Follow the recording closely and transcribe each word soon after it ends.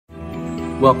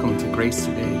Welcome to Grace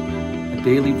Today, a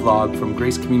daily vlog from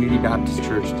Grace Community Baptist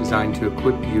Church designed to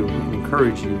equip you and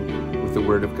encourage you with the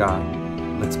Word of God.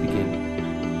 Let's begin.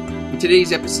 In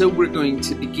today's episode, we're going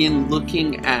to begin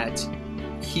looking at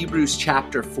Hebrews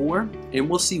chapter 4, and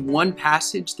we'll see one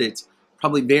passage that's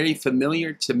probably very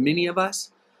familiar to many of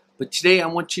us. But today I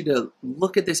want you to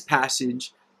look at this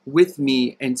passage with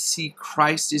me and see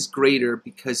Christ is greater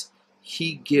because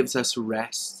He gives us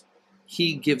rest.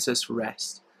 He gives us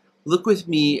rest. Look with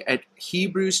me at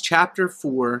Hebrews chapter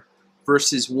 4,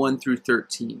 verses 1 through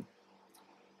 13.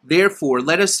 Therefore,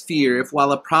 let us fear if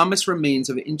while a promise remains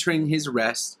of entering His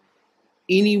rest,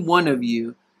 any one of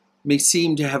you may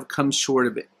seem to have come short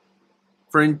of it.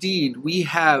 For indeed, we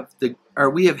have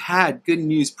had good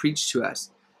news preached to us,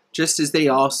 just as they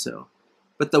also.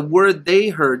 But the word they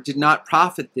heard did not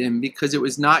profit them, because it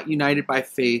was not united by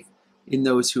faith in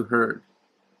those who heard.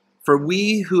 For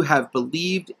we who have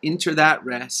believed enter that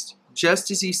rest,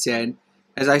 just as He said,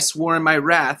 as I swore in my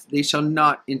wrath, they shall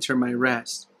not enter my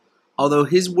rest, although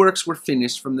His works were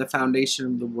finished from the foundation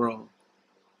of the world.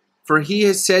 For He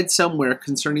has said somewhere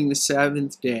concerning the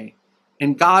seventh day,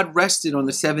 and God rested on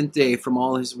the seventh day from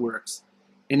all His works.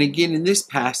 And again in this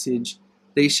passage,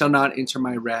 they shall not enter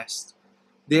my rest.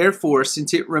 Therefore,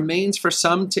 since it remains for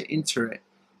some to enter it,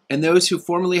 and those who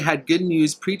formerly had good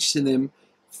news preached to them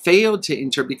failed to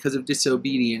enter because of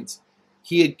disobedience,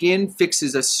 He again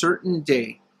fixes a certain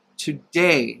day,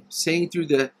 today, saying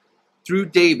through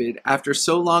David, after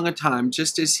so long a time,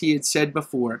 just as He had said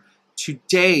before,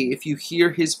 today, if you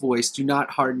hear His voice, do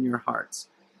not harden your hearts.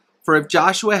 For if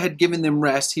Joshua had given them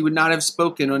rest, he would not have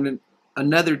spoken on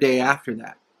another day after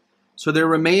that. So there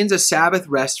remains a Sabbath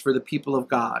rest for the people of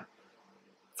God.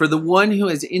 For the one who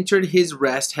has entered His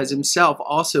rest has himself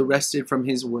also rested from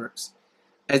his works,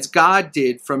 as God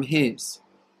did from His.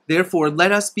 Therefore,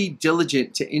 let us be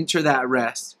diligent to enter that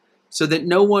rest, so that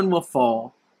no one will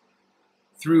fall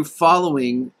through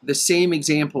following the same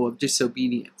example of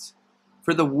disobedience.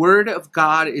 For the word of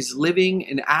God is living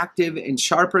and active and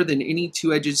sharper than any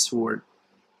two-edged sword,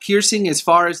 piercing as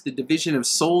far as the division of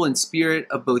soul and spirit,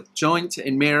 of both joint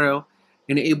and marrow,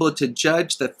 and able to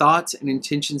judge the thoughts and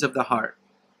intentions of the heart.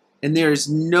 And there is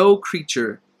no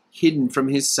creature hidden from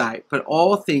His sight, but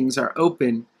all things are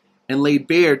open and laid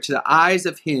bare to the eyes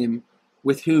of Him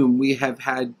with whom we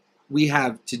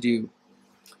have to do.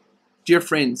 Dear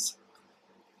friends,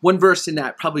 one verse in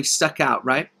that probably stuck out,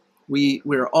 right?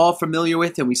 We're all familiar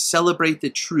with, and we celebrate the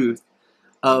truth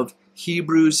of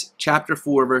Hebrews chapter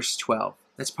 4, verse 12.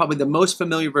 That's probably the most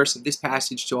familiar verse of this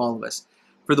passage to all of us.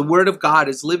 For the word of God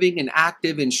is living and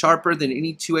active and sharper than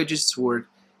any two-edged sword,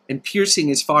 and piercing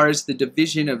as far as the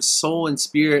division of soul and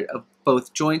spirit, of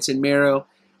both joints and marrow,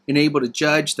 and able to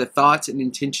judge the thoughts and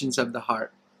intentions of the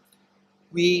heart.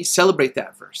 We celebrate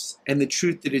that verse and the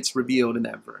truth that it's revealed in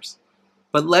that verse.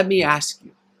 But let me ask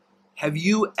you, have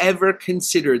you ever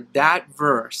considered that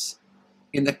verse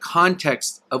in the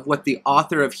context of what the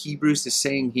author of Hebrews is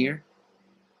saying here?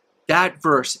 That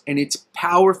verse and its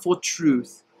powerful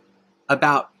truth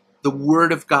about the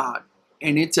Word of God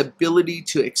and its ability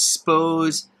to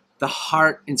expose the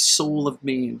heart and soul of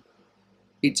man,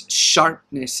 its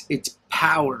sharpness, its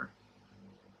power,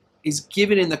 is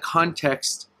given in the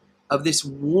context of this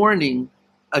warning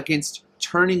against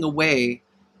turning away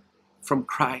from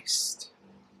Christ,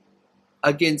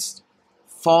 against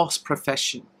false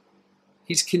profession.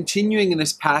 He's continuing in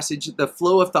this passage the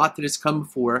flow of thought that has come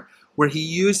before, where he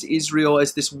used Israel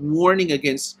as this warning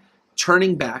against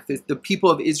turning back. The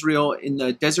people of Israel in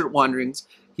the desert wanderings,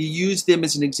 he used them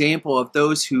as an example of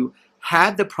those who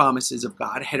had the promises of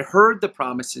God, had heard the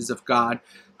promises of God,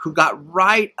 who got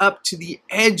right up to the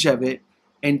edge of it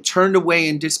and turned away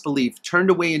in disbelief,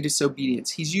 turned away in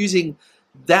disobedience. He's using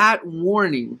that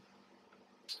warning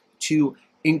to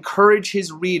encourage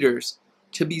his readers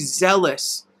to be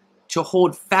zealous, to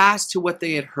hold fast to what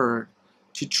they had heard,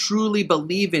 to truly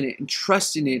believe in it and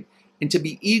trust in it, and to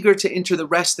be eager to enter the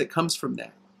rest that comes from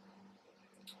that.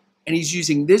 And he's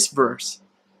using this verse,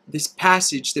 this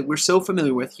passage that we're so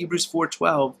familiar with, Hebrews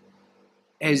 4:12,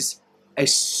 as a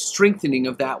strengthening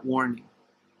of that warning.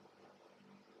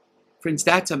 Friends,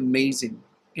 that's amazing.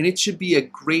 And it should be a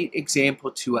great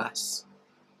example to us.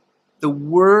 The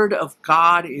Word of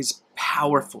God is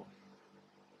powerful.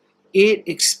 It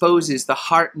exposes the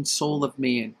heart and soul of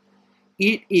man.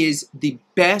 It is the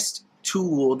best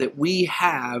tool that we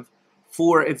have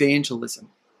for evangelism.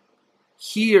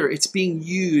 Here, it's being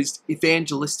used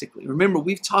evangelistically. Remember,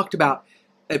 we've talked about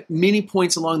at many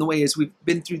points along the way as we've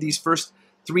been through these first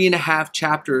 3.5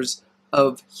 chapters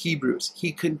of Hebrews.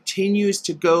 He continues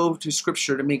to go to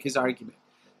Scripture to make his argument.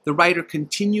 The writer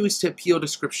continues to appeal to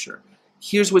Scripture.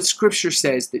 Here's what Scripture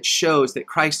says that shows that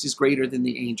Christ is greater than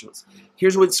the angels.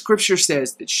 Here's what Scripture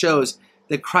says that shows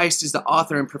that Christ is the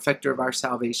author and perfecter of our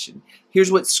salvation.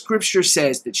 Here's what Scripture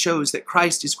says that shows that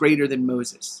Christ is greater than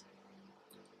Moses.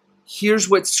 Here's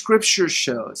what Scripture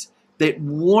shows that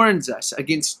warns us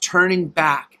against turning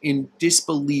back in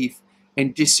disbelief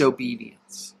and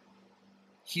disobedience.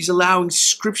 He's allowing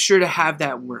Scripture to have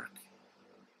that work.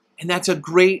 And that's a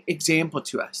great example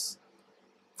to us.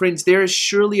 Friends, there is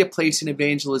surely a place in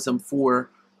evangelism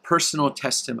for personal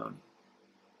testimony,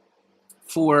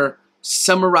 for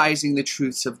summarizing the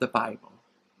truths of the Bible.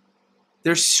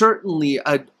 There's certainly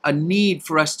a need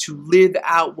for us to live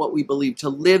out what we believe, to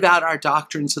live out our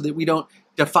doctrine so that we don't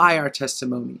defy our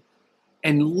testimony.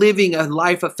 And living a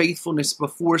life of faithfulness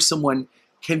before someone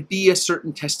can be a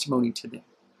certain testimony to them.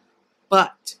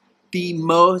 But the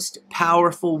most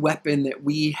powerful weapon that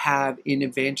we have in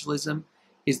evangelism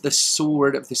is the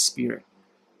sword of the Spirit,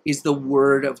 is the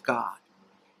Word of God.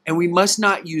 And we must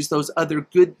not use those other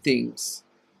good things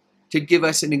to give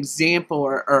us an example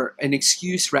or an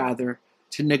excuse, rather,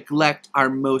 to neglect our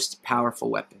most powerful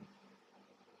weapon.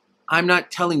 I'm not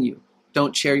telling you,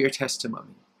 don't share your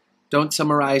testimony. Don't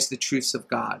summarize the truths of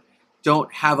God.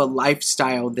 Don't have a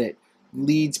lifestyle that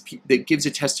gives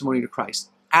a testimony to Christ.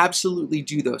 Absolutely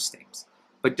do those things.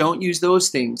 But don't use those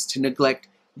things to neglect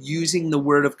using the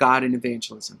Word of God in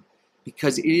evangelism,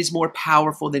 because it is more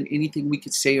powerful than anything we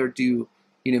could say or do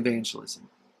in evangelism.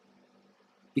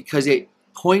 Because it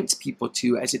points people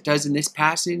to, as it does in this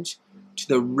passage, to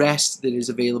the rest that is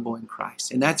available in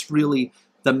Christ. And that's really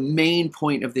the main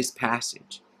point of this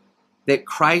passage, that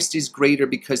Christ is greater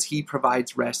because he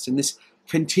provides rest. And this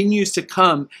continues to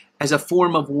come as a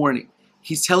form of warning.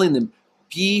 He's telling them,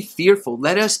 be fearful.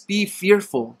 Let us be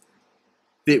fearful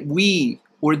that we,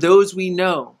 or those we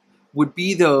know, would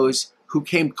be those who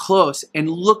came close and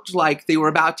looked like they were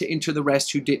about to enter the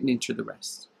rest who didn't enter the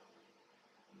rest.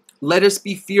 Let us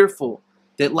be fearful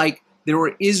that like there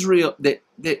were that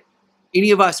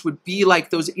any of us would be like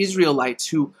those Israelites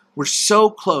who were so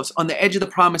close on the edge of the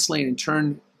promised land and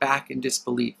turned back in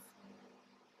disbelief.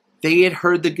 They had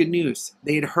heard the good news.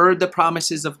 They had heard the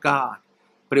promises of God,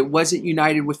 but it wasn't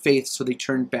united with faith, so they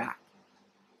turned back.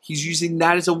 He's using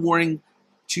that as a warning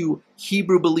to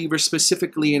Hebrew believers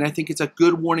specifically, and I think it's a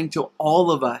good warning to all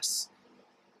of us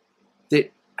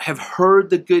that have heard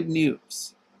the good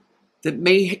news, that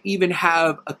may even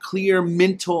have a clear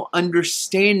mental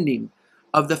understanding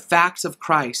of the facts of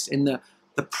Christ and the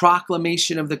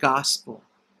proclamation of the gospel,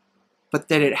 but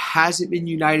that it hasn't been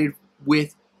united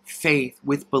with faith,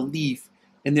 with belief,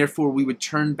 and therefore we would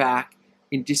turn back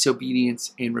in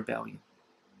disobedience and rebellion.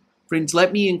 Friends,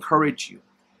 let me encourage you.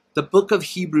 The book of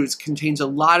Hebrews contains a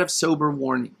lot of sober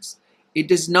warnings. It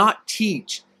does not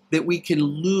teach that we can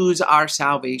lose our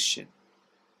salvation.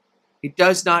 It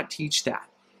does not teach that.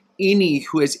 Any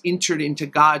who has entered into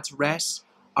God's rest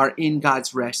are in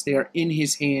God's rest. They are in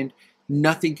his hand.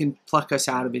 Nothing can pluck us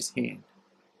out of his hand.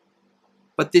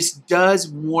 But this does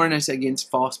warn us against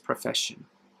false profession.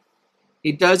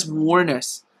 It does warn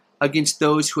us against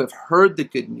those who have heard the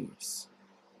good news,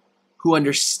 who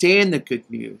understand the good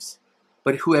news,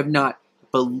 but who have not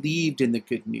believed in the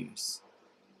good news.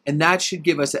 And that should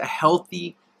give us a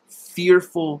healthy,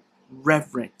 fearful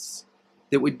reverence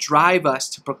that would drive us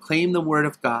to proclaim the word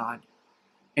of God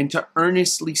and to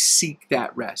earnestly seek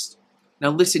that rest. Now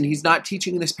listen, he's not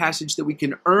teaching in this passage that we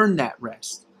can earn that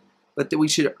rest, but that we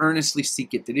should earnestly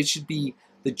seek it, that it should be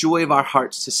the joy of our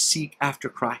hearts to seek after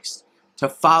Christ, to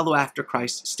follow after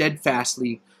Christ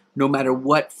steadfastly, no matter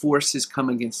what forces come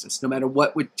against us, no matter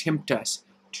what would tempt us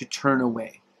to turn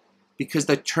away. Because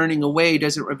the turning away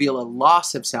doesn't reveal a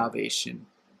loss of salvation,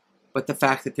 but the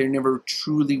fact that there never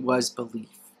truly was belief.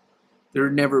 There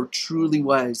never truly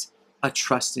was a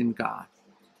trust in God.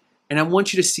 And I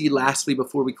want you to see, lastly,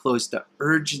 before we close, the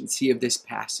urgency of this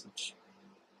passage.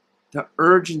 The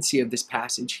urgency of this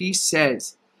passage. He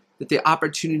says that the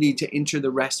opportunity to enter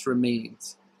the rest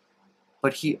remains.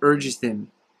 But he urges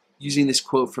them, using this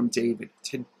quote from David,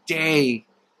 today,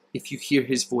 if you hear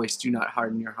his voice, do not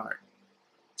harden your heart.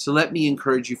 So let me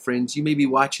encourage you, friends. You may be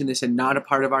watching this and not a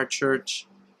part of our church,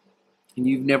 and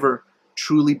you've never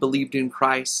truly believed in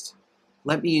Christ.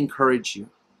 Let me encourage you.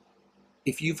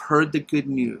 If you've heard the good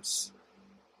news,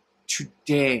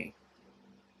 today,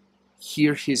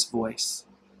 hear his voice.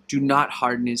 Do not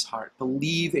harden his heart.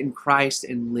 Believe in Christ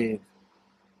and live.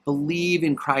 Believe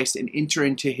in Christ and enter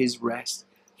into his rest.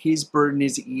 His burden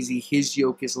is easy. His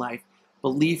yoke is light.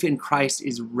 Belief in Christ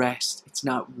is rest. It's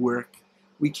not work.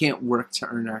 We can't work to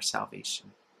earn our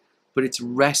salvation. But it's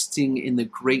resting in the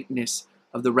greatness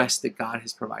of the rest that God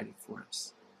has provided for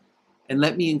us. And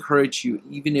let me encourage you,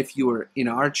 even if you are in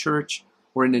our church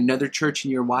or in another church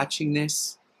and you're watching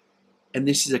this, and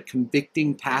this is a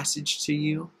convicting passage to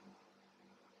you,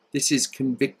 this is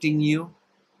convicting you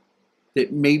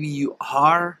that maybe you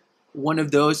are one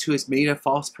of those who has made a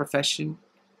false profession.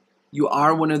 You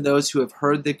are one of those who have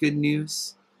heard the good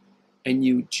news and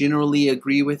you generally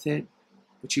agree with it,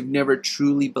 but you've never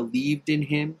truly believed in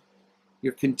him.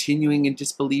 You're continuing in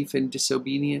disbelief and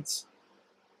disobedience.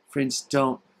 Friends,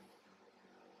 don't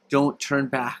turn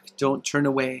back. Don't turn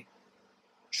away.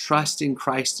 Trust in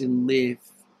Christ and live.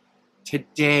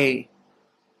 Today,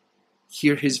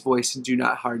 hear his voice and do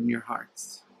not harden your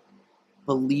hearts.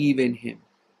 Believe in him.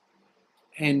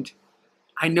 And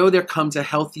I know there comes a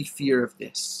healthy fear of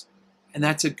this, and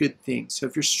that's a good thing. So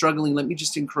if you're struggling, let me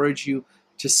just encourage you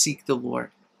to seek the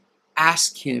Lord.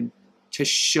 Ask him to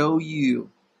show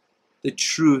you the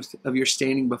truth of your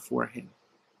standing before him.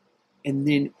 And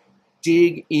then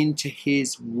dig into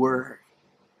his word.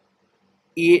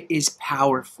 It is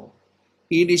powerful.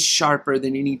 It is sharper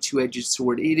than any two-edged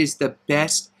sword. It is the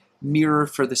best mirror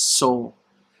for the soul.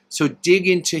 So dig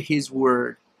into his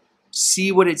word.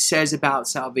 See what it says about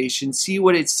salvation. See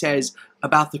what it says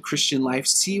about the Christian life.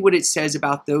 See what it says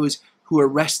about those who are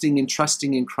resting and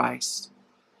trusting in Christ.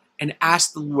 And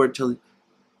ask the Lord to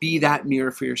be that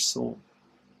mirror for your soul.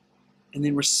 And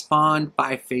then respond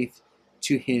by faith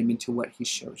to him and to what he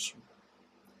shows you.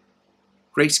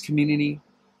 Grace Community,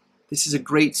 this is a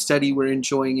great study we're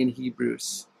enjoying in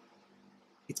Hebrews.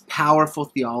 It's powerful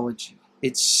theology.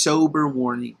 It's sober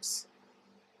warnings.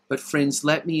 But friends,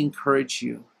 let me encourage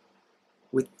you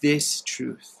with this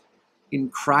truth. In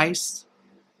Christ,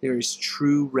 there is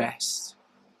true rest.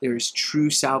 There is true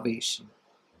salvation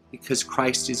because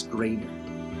Christ is greater.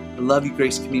 I love you,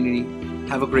 Grace Community.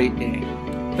 Have a great day.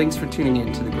 Thanks for tuning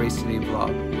in to the Grace Today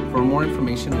vlog. For more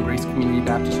information on Grace Community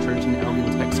Baptist Church in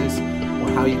Elgin, Texas,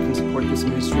 or how you can support this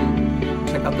ministry,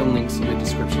 check out the links in the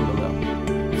description below.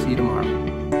 See you tomorrow.